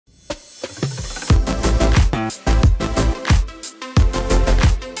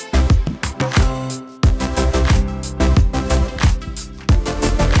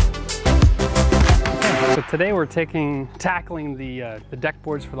Today we're tackling the deck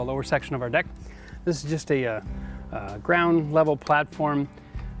boards for the lower section of our deck. This is just a ground level platform.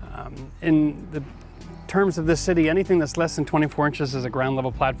 In the terms of this city, anything that's less than 24 inches is a ground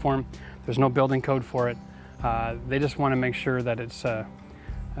level platform. There's no building code for it. They just want to make sure that it's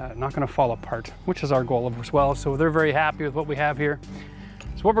not going to fall apart, which is our goal as well. So they're very happy with what we have here.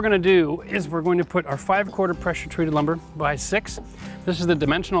 So what we're going to do is we're going to put our 5/4 pressure treated lumber by 6. This is the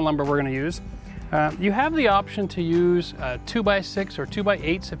dimensional lumber we're going to use. You have the option to use 2x6 or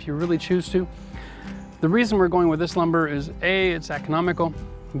 2x8s if you really choose to. The reason we're going with this lumber is A, it's economical.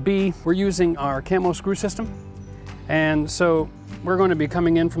 B, we're using our Camo screw system. And so we're going to be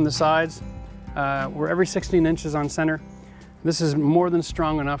coming in from the sides. We're every 16 inches on center. This is more than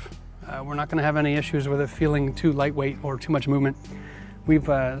strong enough. We're not going to have any issues with it feeling too lightweight or too much movement. We've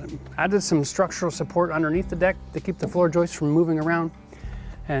added some structural support underneath the deck to keep the floor joists from moving around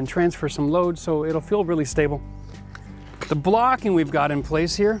and transfer some load, so it'll feel really stable. The blocking we've got in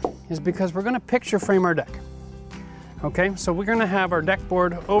place here is because we're going to picture frame our deck. Okay, so we're going to have our deck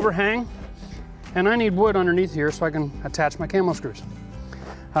board overhang, and I need wood underneath here so I can attach my Camo screws.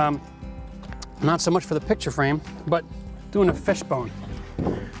 Not so much for the picture frame, but doing a fishbone.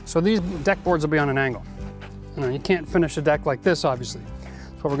 So these deck boards will be on an angle. You can't finish a deck like this, obviously.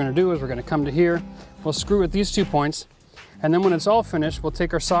 So what we're going to do is we're going to come to here, we'll screw at these 2 points, and then when it's all finished, we'll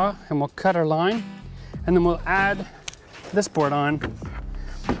take our saw and we'll cut our line, and then we'll add this board on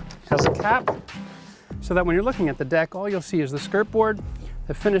as a cap, so that when you're looking at the deck, all you'll see is the skirt board,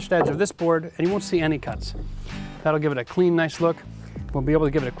 the finished edge of this board, and you won't see any cuts. That'll give it a clean, nice look. We'll be able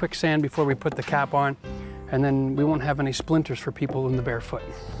to give it a quick sand before we put the cap on, and then we won't have any splinters for people in the bare foot.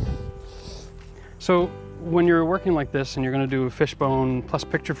 So when you're working like this and you're going to do a fishbone plus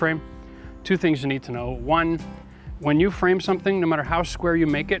picture frame, 2 things you need to know. 1, when you frame something, no matter how square you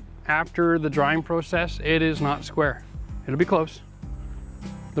make it, after the drying process, it is not square. It'll be close.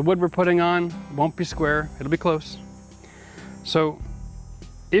 The wood we're putting on won't be square, it'll be close. So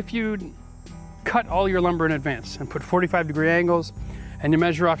if you cut all your lumber in advance and put 45-degree angles and you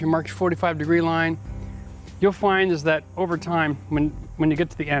measure off your marked 45-degree line, you'll find is that over time, when you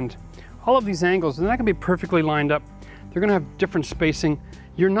get to the end, all of these angles, they're not gonna be perfectly lined up. They're gonna have different spacing.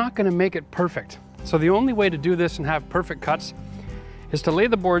 You're not gonna make it perfect. So the only way to do this and have perfect cuts is to lay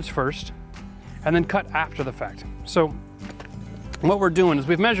the boards first and then cut after the fact. So what we're doing is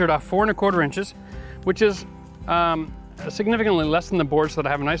we've measured off 4¼ inches, which is significantly less than the boards so that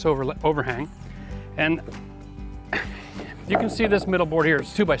I have a nice overhang. And you can see this middle board here,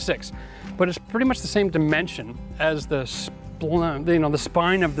 it's 2x6, but it's pretty much the same dimension as the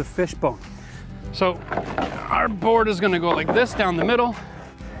spine of the fishbone. So our board is going to go like this down the middle.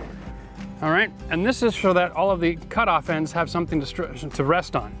 All right, and this is so that all of the cutoff ends have something to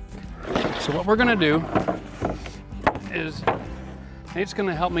rest on. So what we're going to do is, Nate's going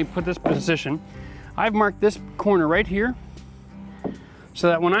to help me put this position. I've marked this corner right here so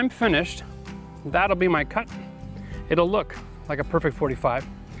that when I'm finished, that'll be my cut. It'll look like a perfect 45.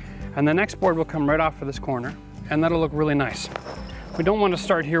 And the next board will come right off of this corner, and that'll look really nice. We don't want to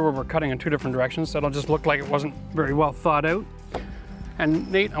start here where we're cutting in 2 different directions. That'll just look like it wasn't very well thought out.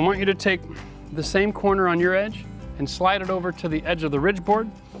 And Nate, I want you to take the same corner on your edge and slide it over to the edge of the ridge board.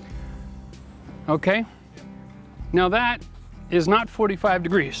 Okay? Now that is not 45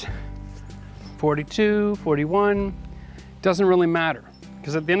 degrees. 42, 41, doesn't really matter.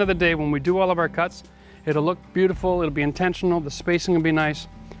 Because at the end of the day, when we do all of our cuts, it'll look beautiful, it'll be intentional, the spacing will be nice,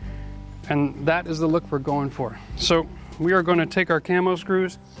 and that is the look we're going for. So we are going to take our Camo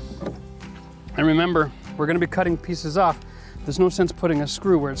screws, and remember, we're going to be cutting pieces off. There's no sense putting a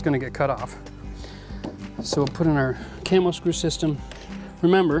screw where it's going to get cut off. So we'll put in our Camo screw system.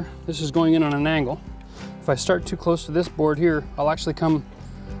 Remember, this is going in on an angle. If I start too close to this board here, I'll actually come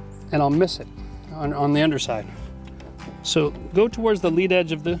and I'll miss it on the underside. So go towards the lead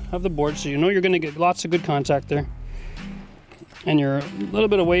edge of the board so you know you're going to get lots of good contact there. And you're a little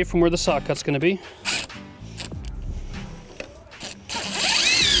bit away from where the saw cut's going to be.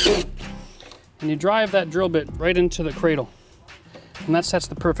 And you drive that drill bit right into the cradle. And that sets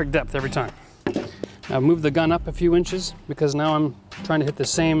the perfect depth every time. Now move the gun up a few inches because now I'm trying to hit the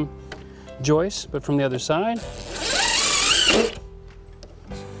same joist, but from the other side.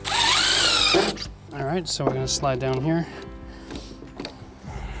 All right, so we're going to slide down here.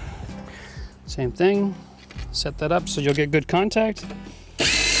 Same thing. Set that up so you'll get good contact.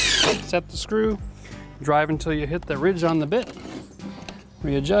 Set the screw. Drive until you hit the ridge on the bit.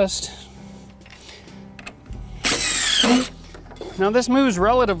 Readjust. Now this moves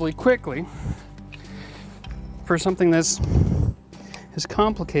relatively quickly for something that's as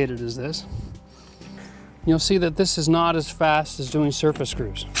complicated as this. you'll see that this is not as fast as doing surface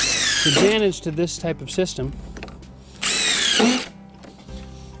screws. The advantage to this type of system,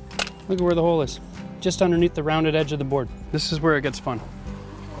 look at where the hole is, just underneath the rounded edge of the board. This is where it gets fun.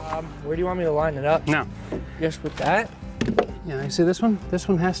 Where do you want me to line it up? Now. Just with that? Yeah, you see this one? This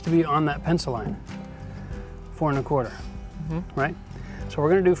one has to be on that pencil line, 4 1/4, right? So what we're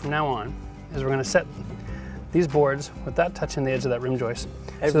gonna do from now on is we're gonna set these boards with that touching the edge of that rim joist.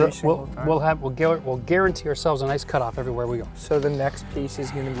 Every single time. We'll guarantee ourselves a nice cutoff everywhere we go. So the next piece is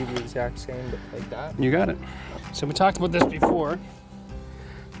going to be the exact same, but like that? You got it. So we talked about this before,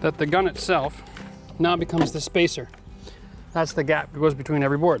 that the gun itself now becomes the spacer. That's the gap that goes between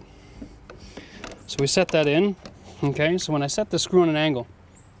every board. So we set that in, okay? So when I set the screw on an angle,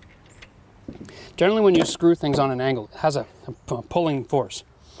 generally when you screw things on an angle, it has a pulling force.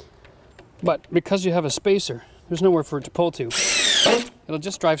 But because you have a spacer, there's nowhere for it to pull to. It'll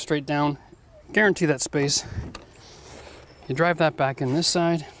just drive straight down, guarantee that space. You drive that back in this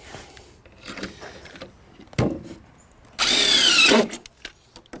side.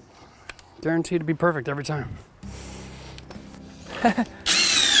 Guaranteed to be perfect every time.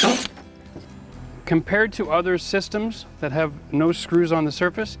 Compared to other systems that have no screws on the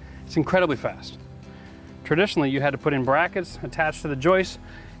surface, it's incredibly fast. Traditionally, you had to put in brackets attached to the joist,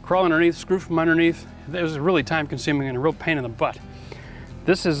 crawl underneath, screw from underneath. It was really time consuming and a real pain in the butt.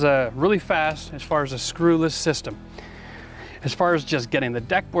 This is really fast as far as a screwless system. As far as just getting the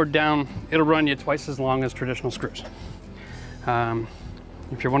deck board down, it'll run you twice as long as traditional screws.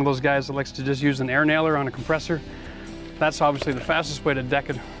 If you're one of those guys that likes to just use an air nailer on a compressor, that's obviously the fastest way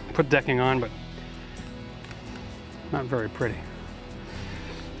to put decking on, but not very pretty.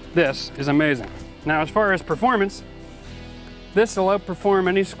 This is amazing. Now, as far as performance, this will outperform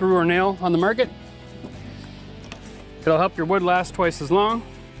any screw or nail on the market. It'll help your wood last twice as long.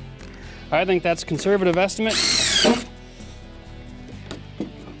 I think that's a conservative estimate.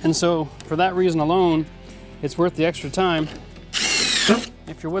 And so, for that reason alone, it's worth the extra time.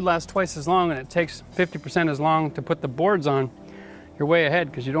 If your wood lasts twice as long and it takes 50% as long to put the boards on, you're way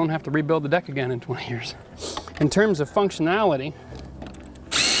ahead because you don't have to rebuild the deck again in 20 years. In terms of functionality,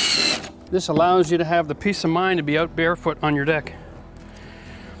 this allows you to have the peace of mind to be out barefoot on your deck.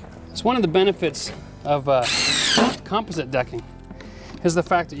 It's one of the benefits of composite decking is the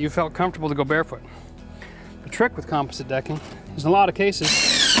fact that you felt comfortable to go barefoot. The trick with composite decking is in a lot of cases,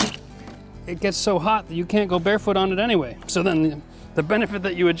 it gets so hot that you can't go barefoot on it anyway. So then the benefit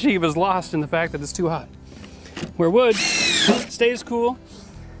that you achieve is lost in the fact that it's too hot. Where wood stays cool,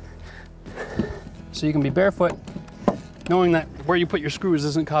 so you can be barefoot, knowing that where you put your screws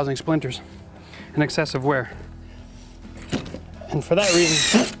isn't causing splinters and excessive wear. And for that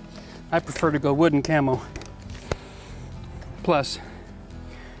reason, I prefer to go wood and camo. Plus,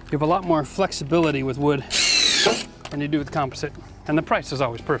 you have a lot more flexibility with wood than you do with composite, and the price is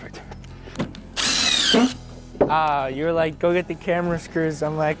always perfect. You're like, go get the camera screws.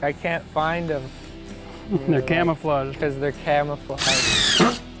 I'm like, I can't find them. They're camouflaged. Because they're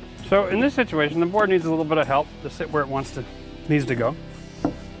camouflaged. So in this situation, the board needs a little bit of help to sit where it needs to go.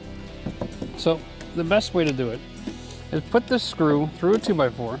 So the best way to do it is put this screw through a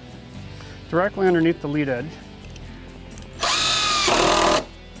 2x4 directly underneath the lead edge.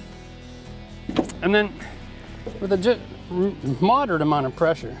 And then with a moderate amount of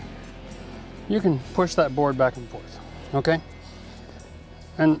pressure, you can push that board back and forth, okay?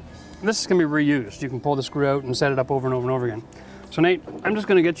 And this is gonna be reused. You can pull the screw out and set it up over and over and over again. So Nate, I'm just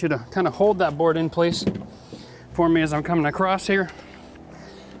gonna get you to kind of hold that board in place for me as I'm coming across here.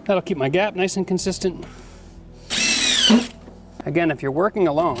 That'll keep my gap nice and consistent. Again, if you're working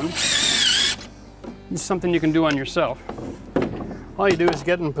alone, it's something you can do on yourself. All you do is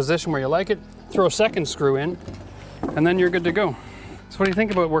get in a position where you like it, throw a second screw in, and then you're good to go. So what do you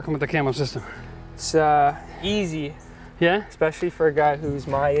think about working with the camo system? It's easy. Yeah? Especially for a guy who's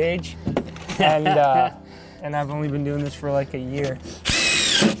my age. And I've only been doing this for like a year.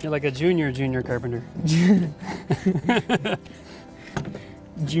 You're like a junior carpenter.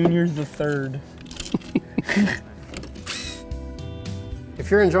 Junior the third.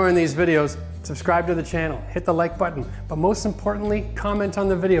 If you're enjoying these videos, subscribe to the channel, hit the like button, but most importantly, comment on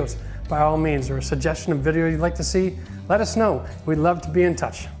the videos. By all means, or a suggestion of video you'd like to see, let us know. We'd love to be in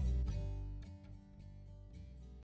touch.